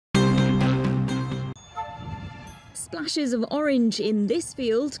Splashes of orange in this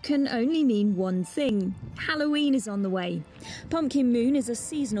field can only mean one thing. Halloween is on the way. Pumpkin Moon is a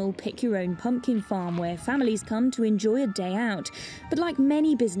seasonal pick-your-own-pumpkin farm where families come to enjoy a day out. But like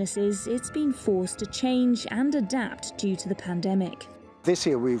many businesses, it's been forced to change and adapt due to the pandemic. This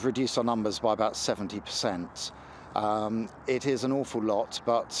year we've reduced our numbers by about 70%. It is an awful lot,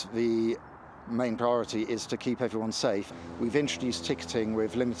 but the main priority is to keep everyone safe. We've introduced ticketing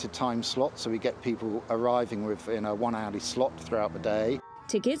with limited time slots, so we get people arriving within a 1 hourly slot throughout the day.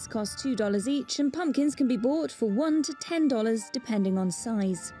 Tickets cost $2 each and pumpkins can be bought for $1 to $10 depending on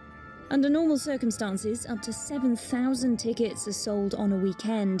size. Under normal circumstances, up to 7,000 tickets are sold on a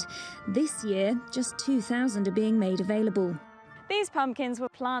weekend. This year, just 2,000 are being made available. These pumpkins were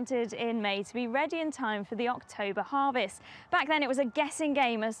planted in May to be ready in time for the October harvest. Back then it was a guessing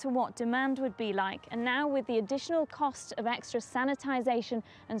game as to what demand would be like, and now with the additional cost of extra sanitisation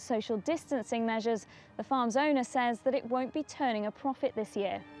and social distancing measures, the farm's owner says that it won't be turning a profit this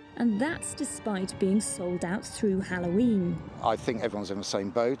year. And that's despite being sold out through Halloween. I think everyone's in the same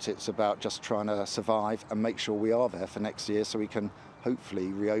boat. It's about just trying to survive and make sure we are there for next year so we can hopefully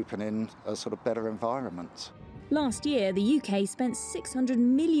reopen in a sort of better environment. Last year, the UK spent $600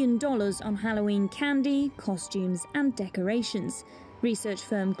 million on Halloween candy, costumes and decorations. Research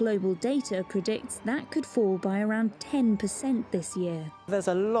firm Global Data predicts that could fall by around 10% this year. There's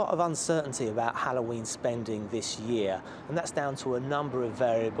a lot of uncertainty about Halloween spending this year, and that's down to a number of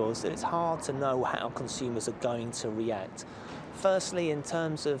variables that it's hard to know how consumers are going to react. Firstly, in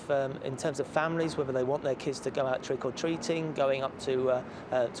terms of families, whether they want their kids to go out trick-or-treating, going up to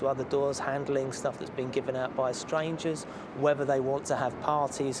other doors, handling stuff that's been given out by strangers, whether they want to have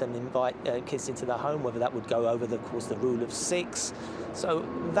parties and invite kids into their home, whether that would go over the rule of 6. So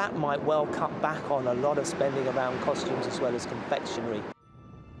that might well cut back on a lot of spending around costumes as well as confectionery.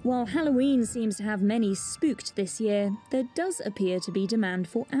 While Halloween seems to have many spooked this year, there does appear to be demand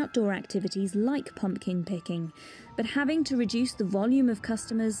for outdoor activities like pumpkin picking. But having to reduce the volume of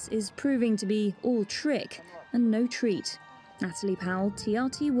customers is proving to be all trick and no treat. Natalie Powell,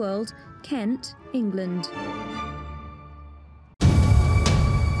 TRT World, Kent, England.